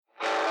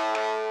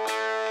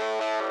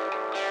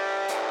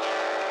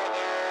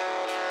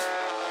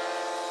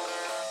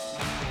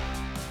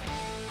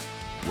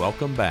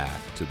Welcome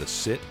back to the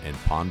Sit and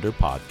Ponder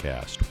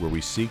podcast, where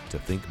we seek to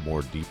think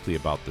more deeply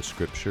about the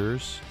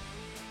Scriptures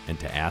and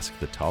to ask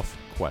the tough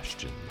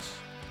questions.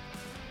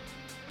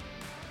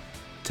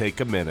 Take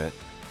a minute,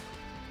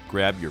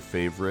 grab your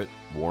favorite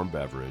warm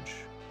beverage,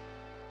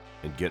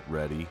 and get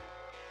ready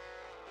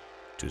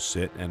to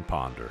sit and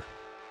ponder.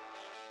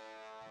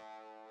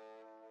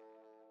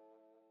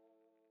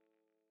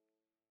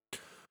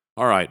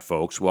 All right,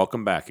 folks,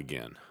 welcome back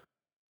again.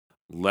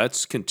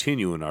 Let's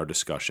continue in our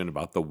discussion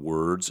about the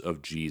words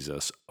of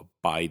Jesus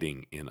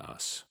abiding in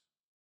us.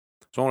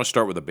 So I want to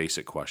start with a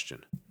basic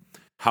question.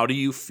 How do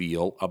you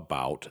feel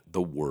about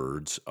the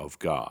words of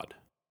God?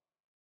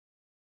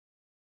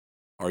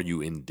 Are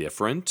you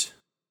indifferent?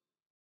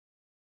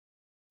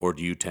 Or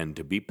do you tend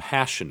to be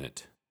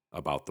passionate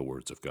about the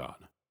words of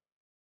God?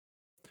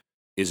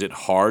 Is it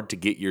hard to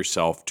get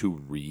yourself to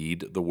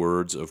read the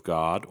words of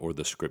God or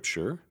the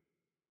Scripture?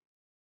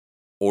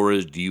 Or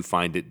do you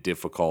find it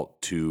difficult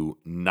to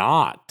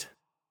not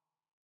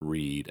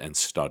read and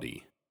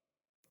study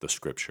the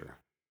Scripture?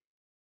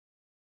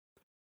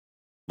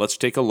 Let's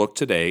take a look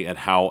today at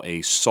how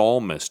a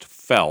psalmist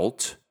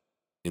felt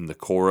in the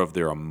core of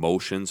their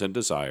emotions and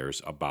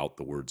desires about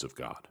the words of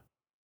God.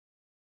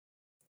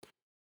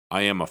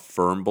 I am a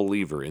firm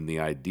believer in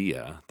the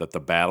idea that the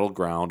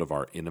battleground of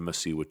our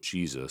intimacy with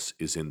Jesus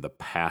is in the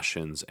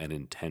passions and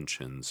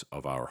intentions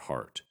of our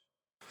heart.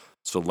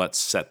 So let's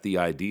set the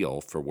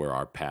ideal for where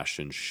our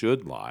passion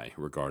should lie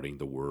regarding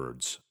the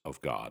words of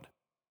God.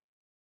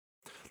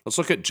 Let's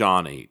look at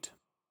John 8.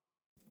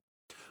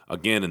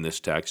 Again, in this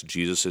text,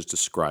 Jesus is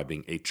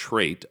describing a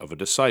trait of a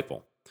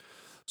disciple.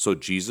 So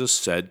Jesus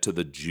said to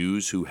the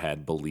Jews who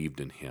had believed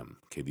in him,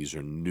 these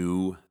are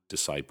new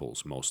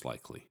disciples most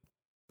likely.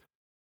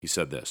 He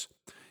said this,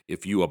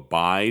 "If you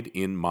abide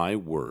in my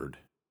word,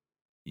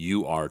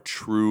 you are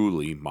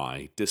truly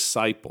my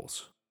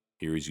disciples."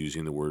 Here he's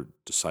using the word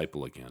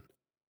disciple again.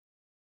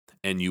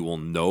 "And you will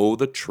know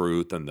the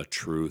truth, and the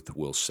truth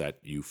will set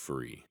you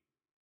free."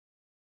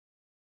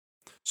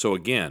 So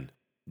again,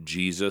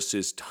 Jesus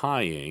is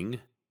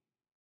tying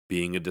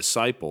being a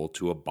disciple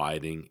to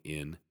abiding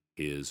in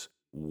his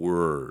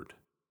word,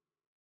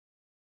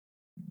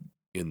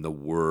 in the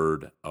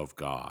word of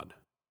God.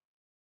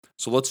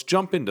 So let's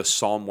jump into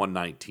Psalm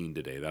 119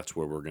 today. That's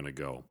where we're going to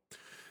go.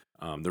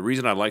 The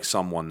reason I like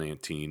Psalm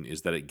 119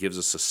 is that it gives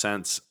us a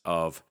sense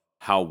of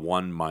how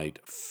one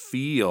might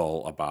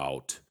feel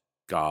about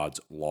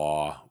God's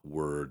law,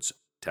 words,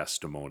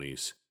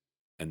 testimonies,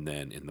 and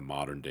then in the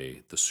modern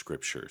day, the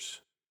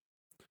Scriptures.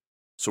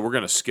 So we're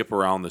going to skip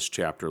around this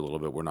chapter a little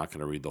bit. We're not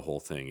going to read the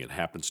whole thing. It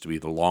happens to be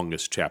the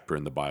longest chapter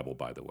in the Bible,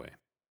 by the way.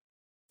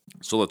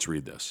 So let's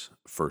read this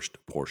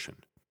first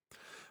portion.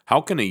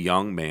 "How can a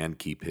young man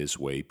keep his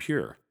way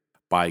pure?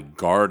 By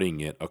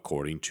guarding it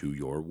according to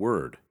your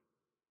word.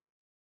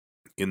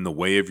 In the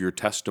way of your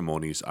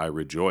testimonies I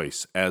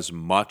rejoice, as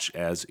much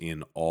as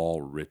in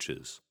all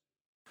riches.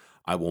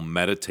 I will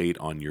meditate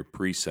on your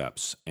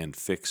precepts and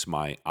fix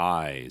my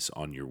eyes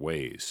on your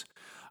ways.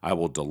 I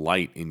will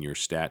delight in your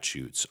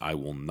statutes. I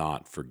will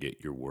not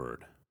forget your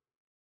word."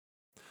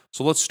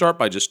 So let's start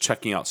by just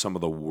checking out some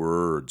of the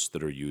words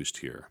that are used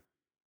here.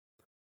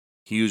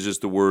 He uses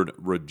the word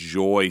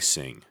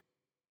rejoicing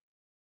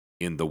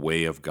in the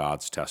way of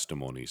God's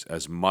testimonies,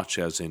 as much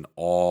as in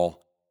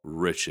all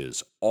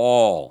riches.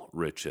 All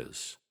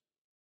riches.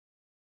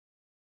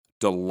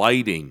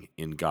 Delighting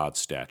in God's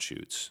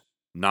statutes,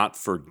 not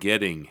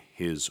forgetting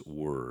his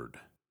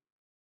word.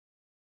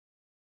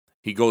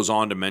 He goes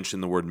on to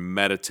mention the word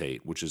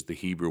meditate, which is the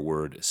Hebrew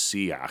word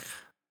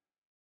siach.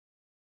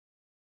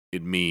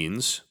 It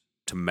means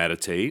to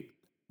meditate,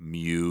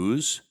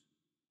 muse,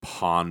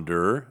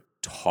 ponder,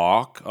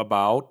 talk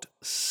about,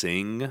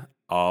 sing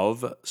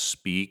of,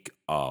 speak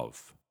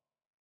of.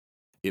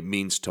 It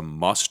means to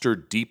muster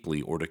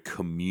deeply or to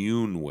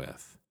commune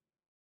with,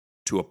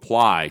 to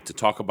apply, to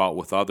talk about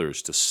with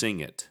others, to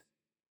sing it.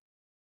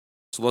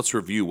 So let's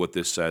review what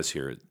this says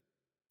here.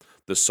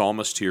 The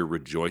psalmist here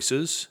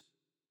rejoices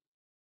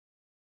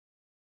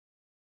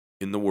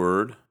in the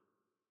word,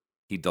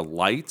 he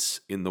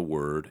delights in the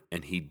word,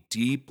 and he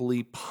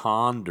deeply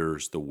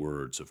ponders the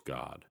words of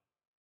God.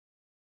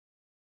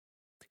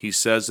 He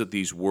says that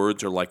these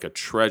words are like a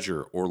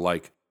treasure or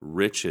like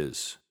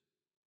riches.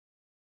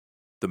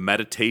 The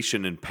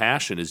meditation and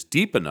passion is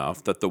deep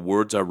enough that the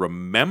words are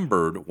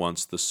remembered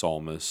once the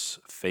psalmist's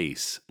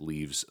face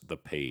leaves the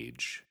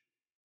page.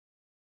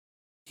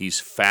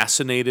 He's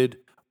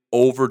fascinated,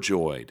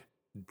 overjoyed,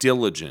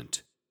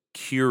 diligent,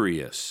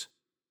 curious.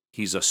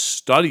 He's a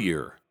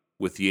studier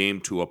with the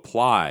aim to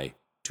apply,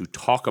 to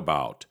talk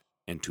about,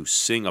 and to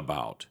sing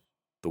about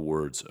the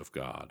words of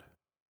God.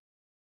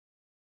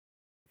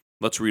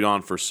 Let's read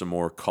on for some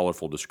more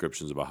colorful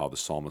descriptions about how the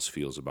psalmist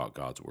feels about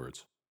God's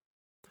words.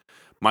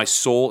 "My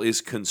soul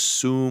is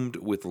consumed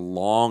with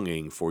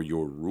longing for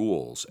your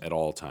rules at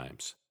all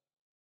times.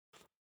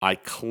 I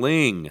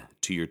cling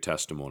to your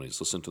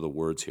testimonies." Listen to the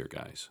words here,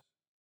 guys.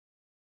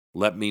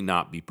 "Let me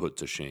not be put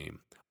to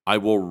shame. I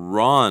will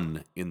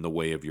run in the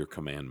way of your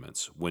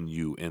commandments when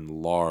you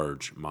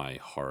enlarge my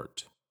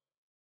heart."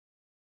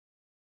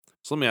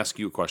 So let me ask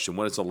you a question.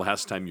 When is the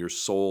last time your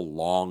soul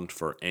longed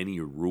for any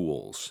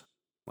rules,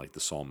 like the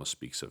psalmist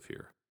speaks of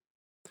here?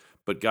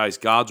 But guys,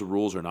 God's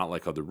rules are not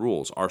like other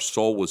rules. Our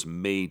soul was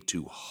made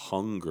to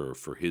hunger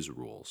for his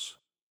rules.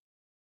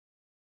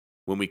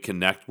 When we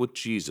connect with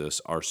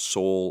Jesus, our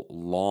soul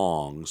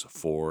longs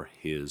for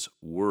his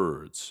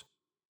words.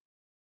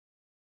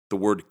 The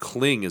word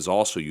cling is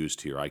also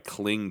used here. I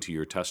cling to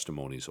your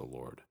testimonies, O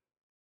Lord.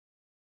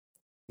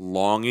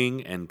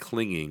 Longing and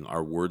clinging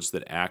are words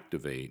that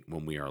activate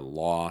when we are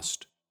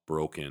lost,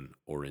 broken,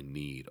 or in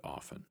need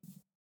often.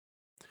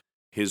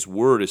 His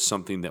word is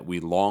something that we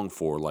long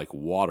for, like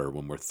water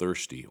when we're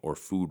thirsty or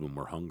food when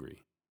we're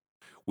hungry.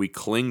 We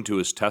cling to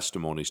his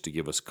testimonies to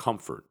give us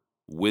comfort,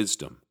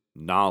 wisdom,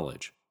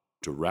 knowledge,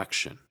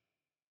 direction,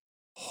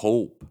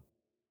 hope.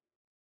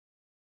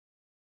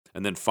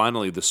 And then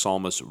finally, the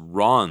psalmist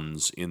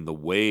runs in the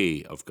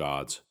way of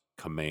God's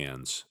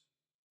commands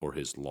or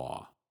his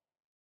law.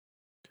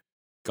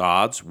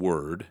 God's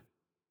word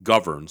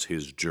governs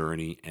his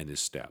journey and his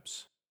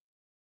steps.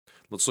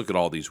 Let's look at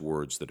all these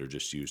words that are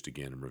just used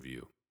again in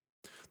review.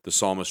 The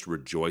psalmist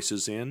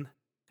rejoices in,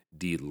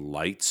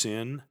 delights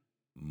in,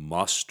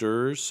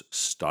 musters,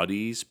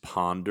 studies,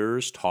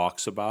 ponders,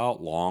 talks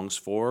about, longs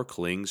for,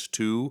 clings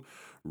to,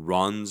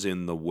 runs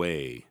in the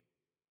way.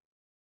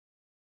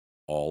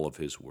 All of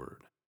his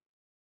word.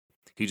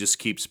 He just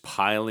keeps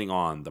piling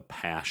on the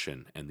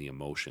passion and the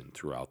emotion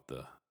throughout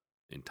the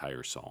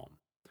entire psalm.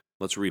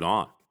 Let's read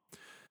on.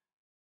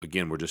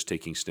 Again, we're just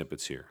taking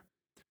snippets here.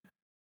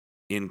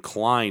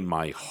 Incline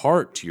my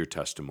heart to your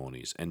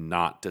testimonies and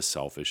not to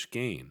selfish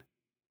gain.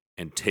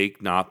 And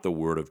take not the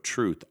word of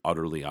truth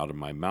utterly out of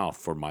my mouth,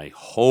 for my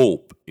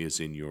hope is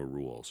in your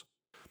rules.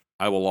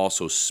 I will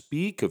also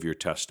speak of your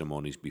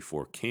testimonies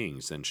before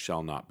kings and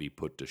shall not be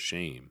put to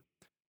shame.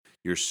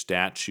 Your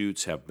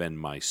statutes have been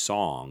my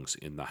songs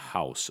in the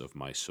house of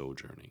my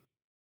sojourning.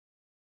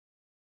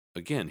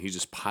 Again, he's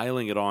just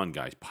piling it on,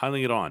 guys,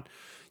 piling it on.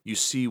 You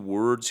see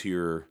words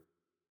here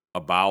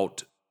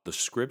about the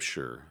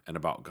scripture and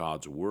about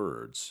God's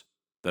words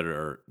that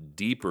are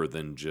deeper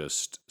than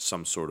just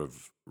some sort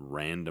of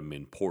random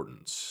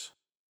importance.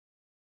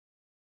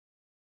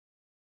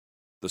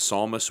 The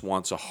psalmist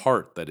wants a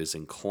heart that is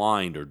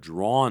inclined or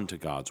drawn to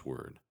God's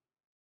word.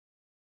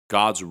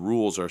 God's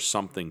rules are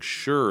something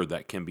sure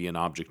that can be an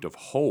object of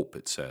hope,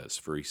 it says,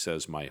 for he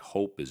says, my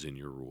hope is in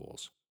your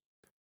rules.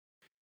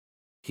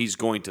 He's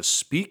going to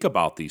speak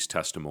about these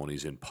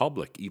testimonies in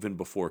public, even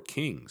before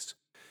kings.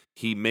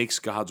 He makes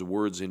God's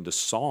words into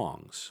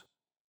songs.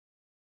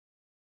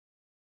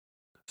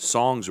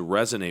 Songs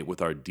resonate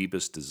with our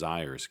deepest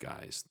desires,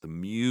 guys. The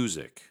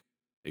music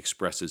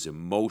expresses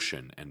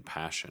emotion and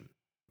passion.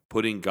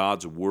 Putting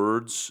God's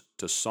words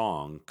to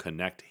song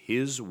connect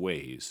his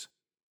ways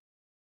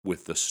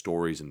with the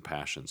stories and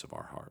passions of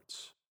our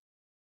hearts.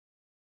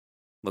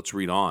 Let's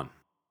read on.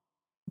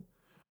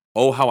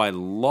 Oh, how I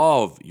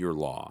love your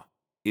law.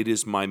 It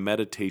is my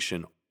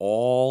meditation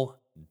all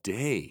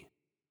day.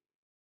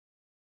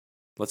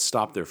 Let's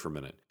stop there for a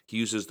minute. He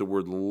uses the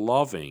word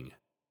loving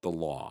the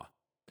law,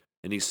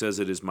 and he says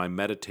it is my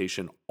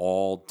meditation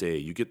all day.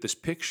 You get this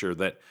picture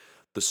that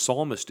the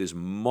psalmist is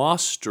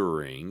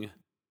mustering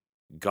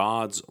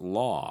God's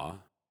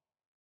law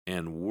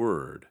and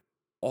word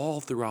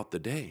all throughout the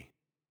day.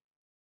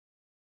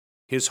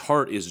 His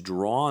heart is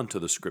drawn to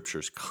the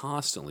scriptures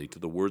constantly, to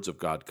the words of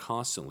God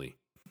constantly.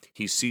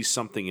 He sees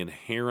something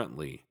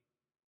inherently,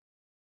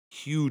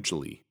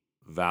 hugely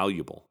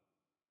valuable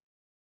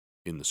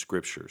in the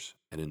scriptures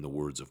and in the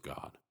words of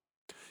God.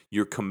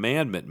 Your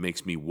commandment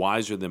makes me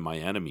wiser than my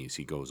enemies,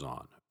 he goes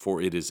on,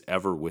 for it is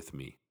ever with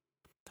me.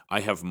 I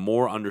have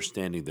more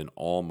understanding than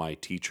all my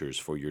teachers,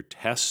 for your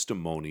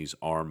testimonies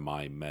are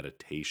my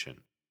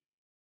meditation.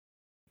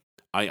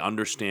 I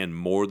understand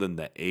more than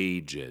the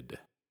aged,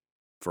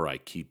 for I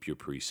keep your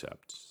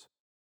precepts.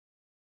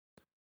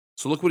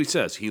 So look what he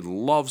says. He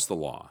loves the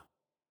law.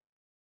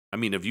 I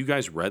mean, have you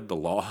guys read the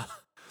law?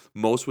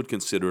 Most would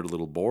consider it a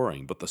little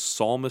boring, but the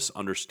psalmist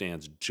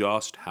understands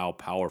just how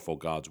powerful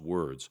God's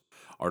words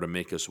are to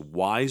make us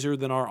wiser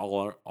than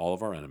all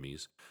of our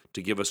enemies,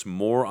 to give us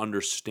more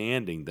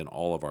understanding than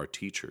all of our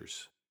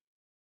teachers.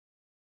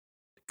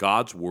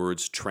 God's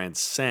words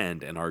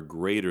transcend and are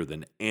greater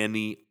than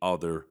any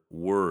other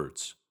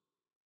words.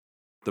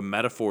 The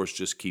metaphors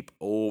just keep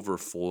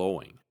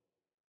overflowing.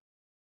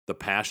 The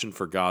passion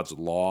for God's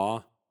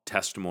law,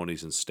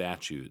 testimonies, and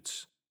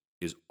statutes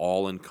is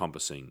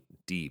all-encompassing,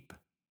 deep,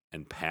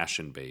 and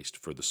passion-based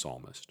for the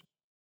psalmist.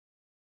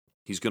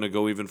 He's going to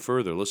go even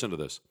further. Listen to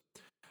this.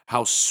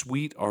 How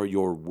sweet are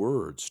your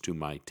words to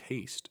my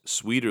taste,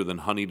 sweeter than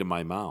honey to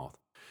my mouth.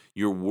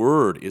 Your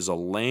word is a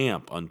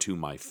lamp unto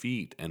my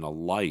feet and a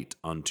light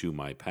unto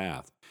my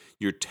path.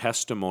 Your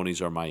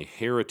testimonies are my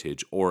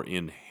heritage or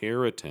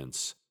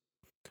inheritance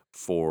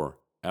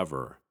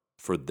forever,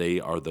 for they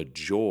are the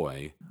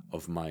joy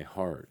of my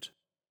heart.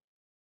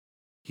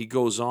 He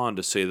goes on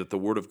to say that the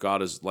word of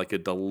God is like a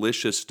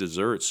delicious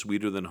dessert,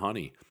 sweeter than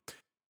honey.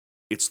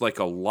 It's like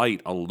a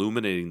light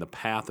illuminating the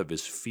path of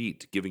his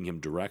feet, giving him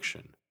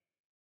direction.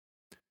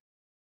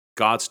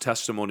 God's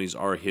testimonies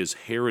are his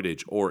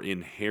heritage or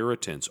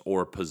inheritance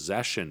or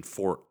possession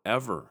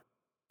forever.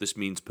 This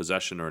means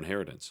possession or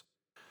inheritance.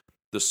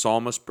 The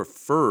psalmist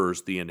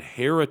prefers the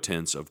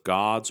inheritance of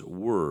God's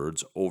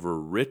words over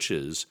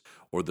riches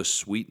or the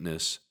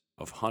sweetness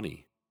of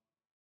honey.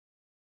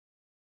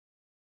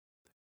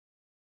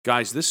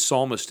 Guys, this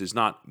psalmist is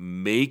not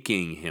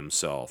making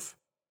himself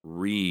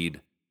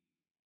read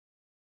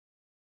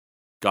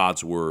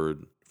God's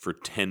word for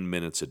 10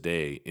 minutes a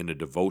day in a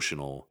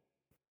devotional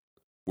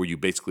where you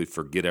basically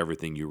forget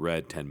everything you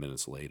read 10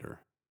 minutes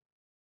later.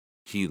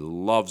 He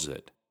loves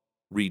it,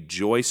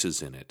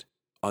 rejoices in it,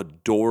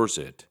 adores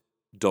it,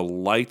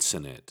 delights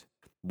in it,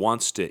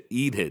 wants to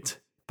eat it,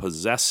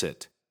 possess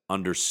it,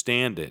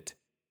 understand it,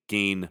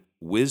 gain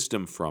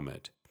wisdom from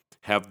it,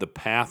 have the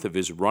path of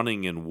his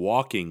running and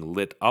walking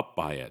lit up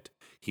by it.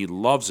 He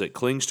loves it,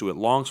 clings to it,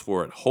 longs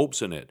for it,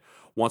 hopes in it,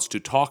 wants to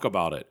talk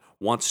about it,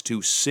 wants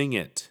to sing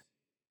it.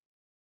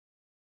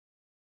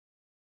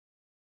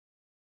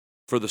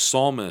 For the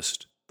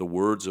psalmist, the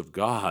words of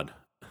God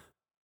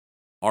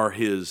are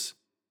his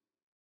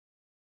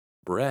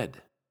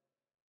bread.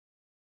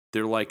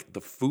 They're like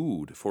the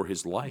food for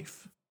his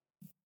life.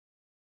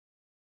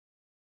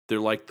 They're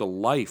like the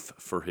life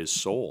for his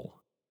soul.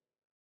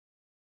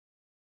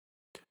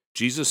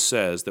 Jesus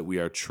says that we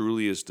are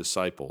truly his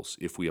disciples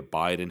if we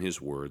abide in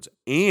his words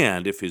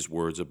and if his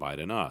words abide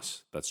in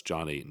us. That's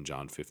John 8 and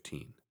John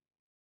 15.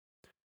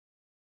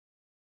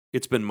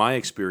 It's been my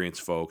experience,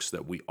 folks,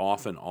 that we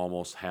often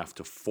almost have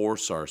to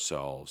force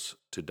ourselves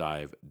to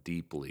dive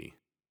deeply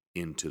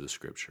into the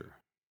Scripture.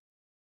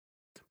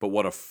 But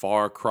what a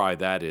far cry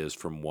that is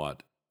from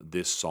what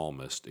this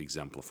psalmist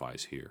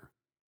exemplifies here.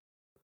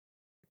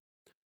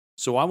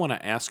 So I want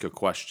to ask a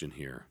question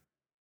here.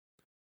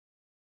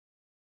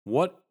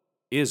 What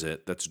is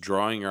it that's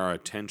drawing our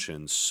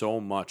attention so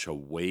much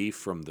away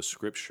from the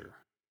Scripture?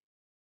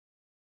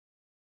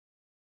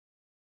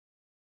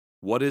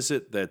 What is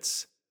it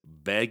that's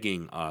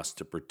begging us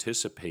to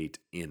participate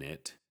in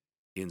it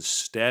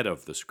instead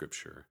of the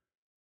Scripture?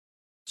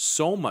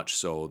 So much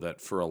so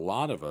that for a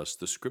lot of us,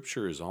 the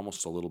Scripture is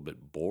almost a little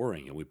bit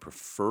boring and we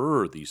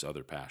prefer these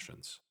other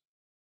passions.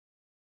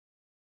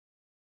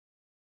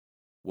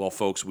 Well,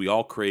 folks, we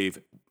all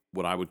crave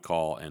what I would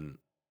call, and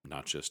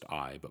not just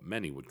I, but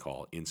many would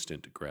call,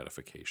 instant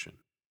gratification.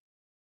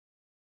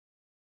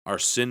 Our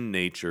sin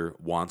nature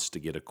wants to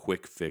get a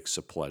quick fix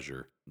of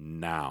pleasure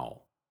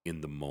now,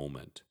 in the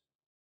moment,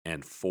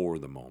 and for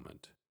the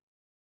moment.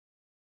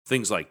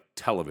 Things like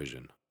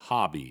television,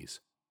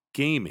 hobbies,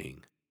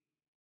 gaming,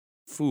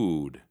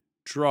 food,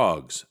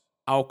 drugs,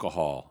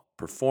 alcohol,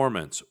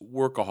 performance,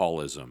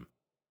 workaholism,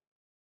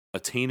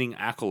 attaining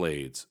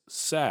accolades,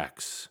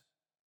 sex,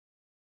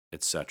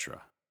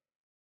 etc.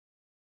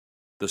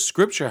 The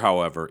Scripture,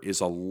 however, is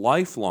a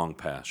lifelong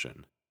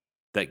passion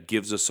that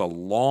gives us a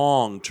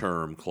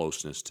long-term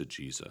closeness to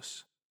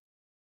Jesus.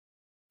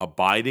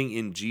 Abiding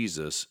in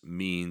Jesus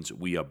means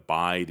we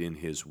abide in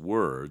his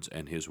words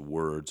and his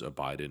words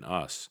abide in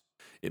us.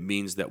 It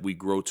means that we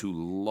grow to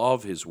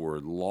love his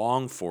word,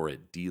 long for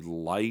it,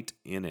 delight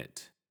in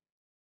it.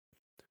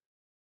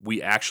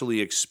 We actually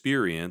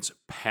experience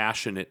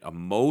passionate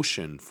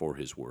emotion for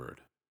his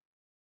word.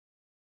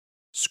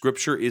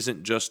 Scripture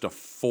isn't just a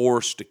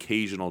forced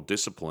occasional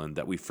discipline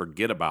that we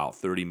forget about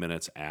 30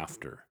 minutes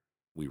after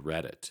we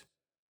read it.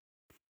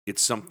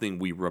 It's something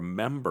we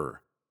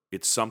remember.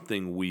 It's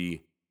something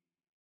we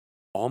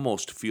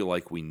almost feel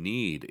like we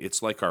need.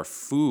 It's like our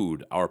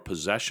food, our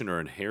possession or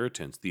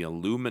inheritance, the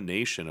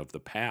illumination of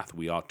the path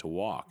we ought to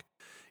walk.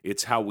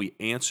 It's how we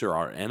answer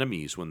our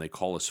enemies when they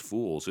call us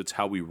fools. It's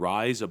how we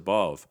rise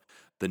above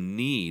the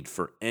need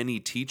for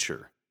any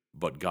teacher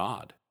but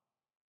God.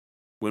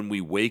 When we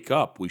wake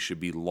up, we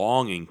should be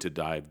longing to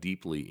dive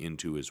deeply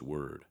into his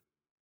word.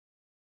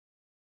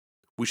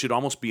 We should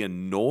almost be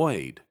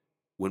annoyed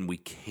when we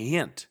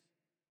can't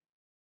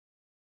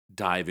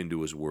dive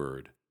into his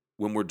word,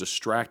 when we're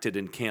distracted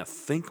and can't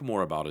think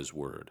more about his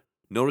word.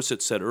 Notice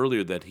it said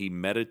earlier that he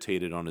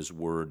meditated on his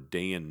word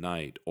day and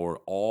night,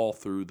 or all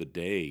through the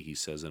day, he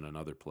says in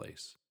another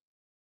place.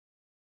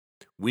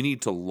 We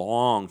need to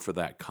long for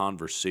that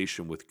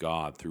conversation with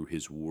God through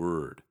his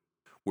word,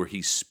 where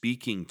he's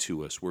speaking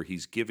to us, where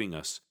he's giving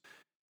us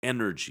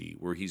energy,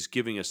 where he's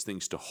giving us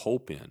things to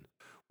hope in,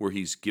 where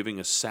he's giving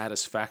us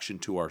satisfaction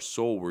to our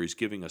soul, where he's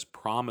giving us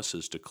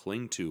promises to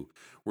cling to,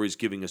 where he's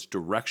giving us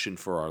direction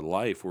for our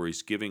life, where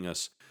he's giving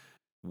us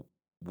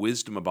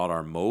wisdom about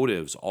our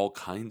motives, all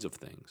kinds of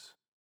things.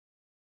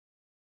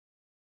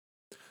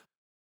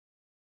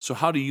 So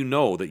how do you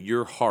know that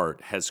your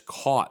heart has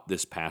caught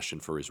this passion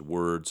for his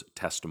words,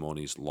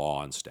 testimonies,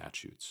 law, and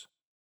statutes?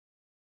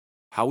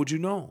 How would you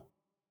know?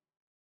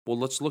 Well,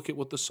 let's look at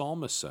what the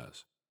psalmist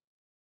says.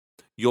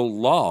 You'll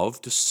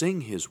love to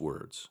sing his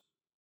words.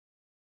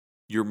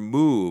 You're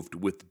moved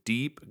with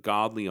deep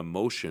godly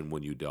emotion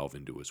when you delve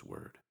into his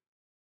word.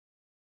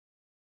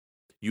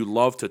 You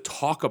love to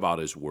talk about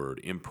his word,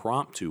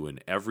 impromptu in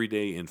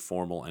everyday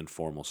informal and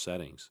formal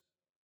settings.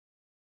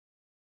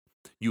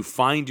 You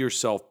find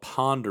yourself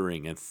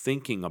pondering and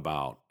thinking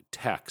about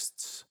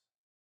texts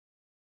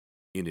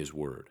in his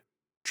word,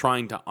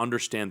 trying to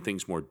understand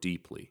things more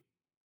deeply,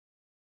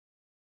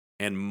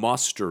 and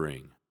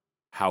mustering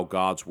how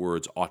God's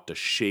words ought to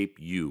shape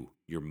you,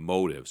 your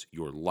motives,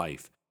 your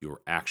life,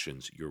 your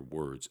actions, your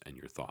words, and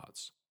your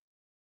thoughts.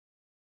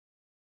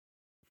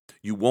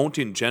 You won't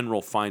in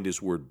general find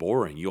his word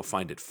boring. You'll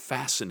find it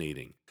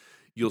fascinating.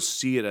 You'll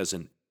see it as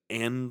an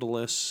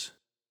endless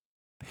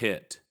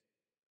pit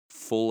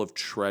full of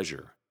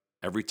treasure.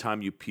 Every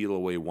time you peel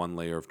away one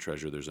layer of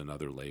treasure, there's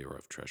another layer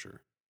of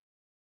treasure.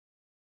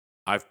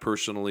 I've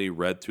personally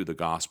read through the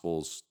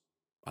Gospels,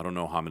 I don't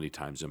know how many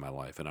times in my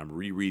life, and I'm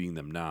rereading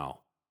them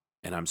now,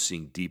 and I'm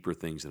seeing deeper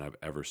things than I've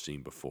ever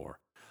seen before.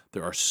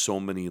 There are so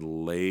many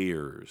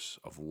layers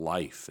of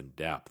life and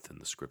depth in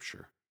the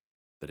Scripture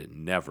that it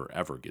never,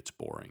 ever gets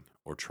boring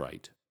or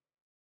trite.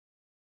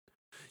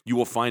 You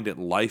will find it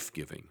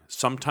life-giving.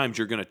 Sometimes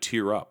you're going to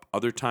tear up.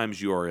 Other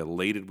times you are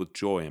elated with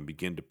joy and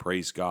begin to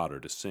praise God or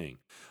to sing.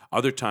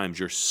 Other times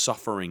you're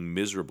suffering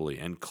miserably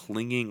and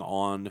clinging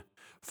on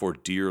for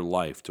dear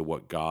life to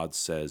what God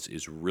says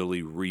is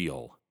really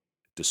real,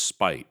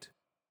 despite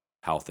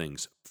how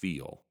things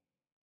feel.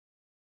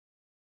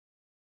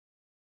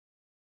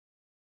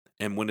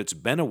 And when it's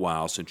been a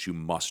while since you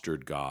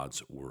mustered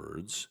God's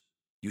words,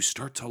 you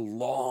start to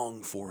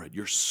long for it.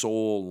 Your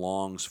soul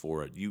longs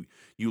for it. You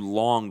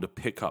long to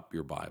pick up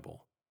your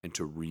Bible and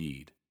to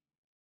read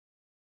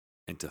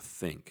and to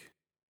think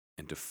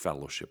and to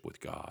fellowship with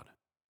God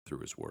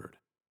through his word.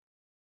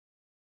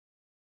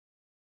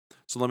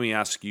 So let me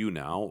ask you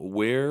now,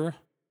 where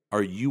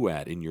are you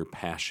at in your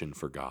passion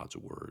for God's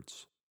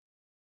words?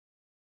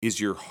 Is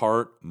your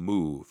heart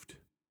moved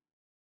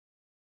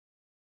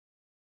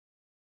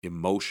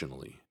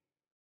emotionally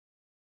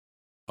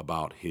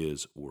about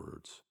his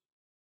words?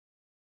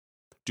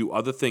 Do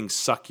other things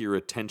suck your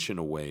attention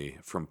away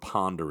from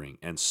pondering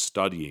and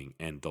studying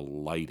and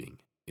delighting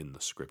in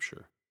the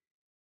Scripture?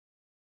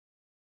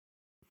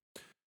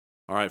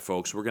 All right,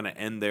 folks, we're going to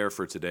end there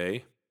for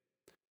today.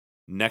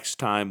 Next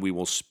time, we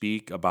will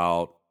speak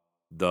about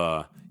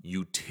the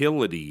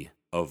utility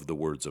of the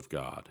words of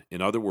God.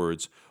 In other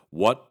words,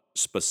 what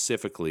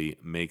specifically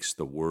makes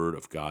the Word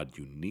of God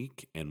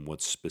unique, and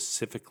what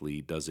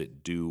specifically does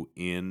it do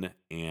in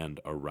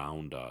and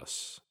around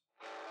us?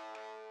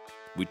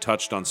 We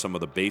touched on some of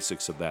the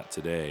basics of that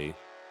today,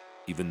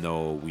 even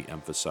though we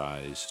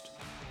emphasized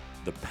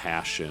the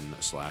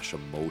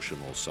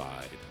passion/emotional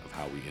side of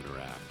how we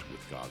interact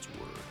with God's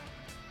Word.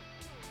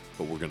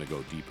 But we're going to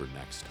go deeper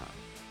next time.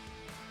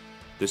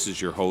 This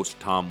is your host,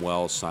 Tom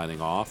Wells,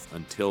 signing off.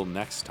 Until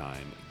next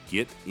time,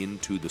 get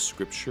into the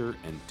Scripture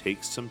and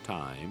take some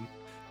time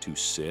to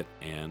sit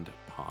and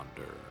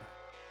ponder.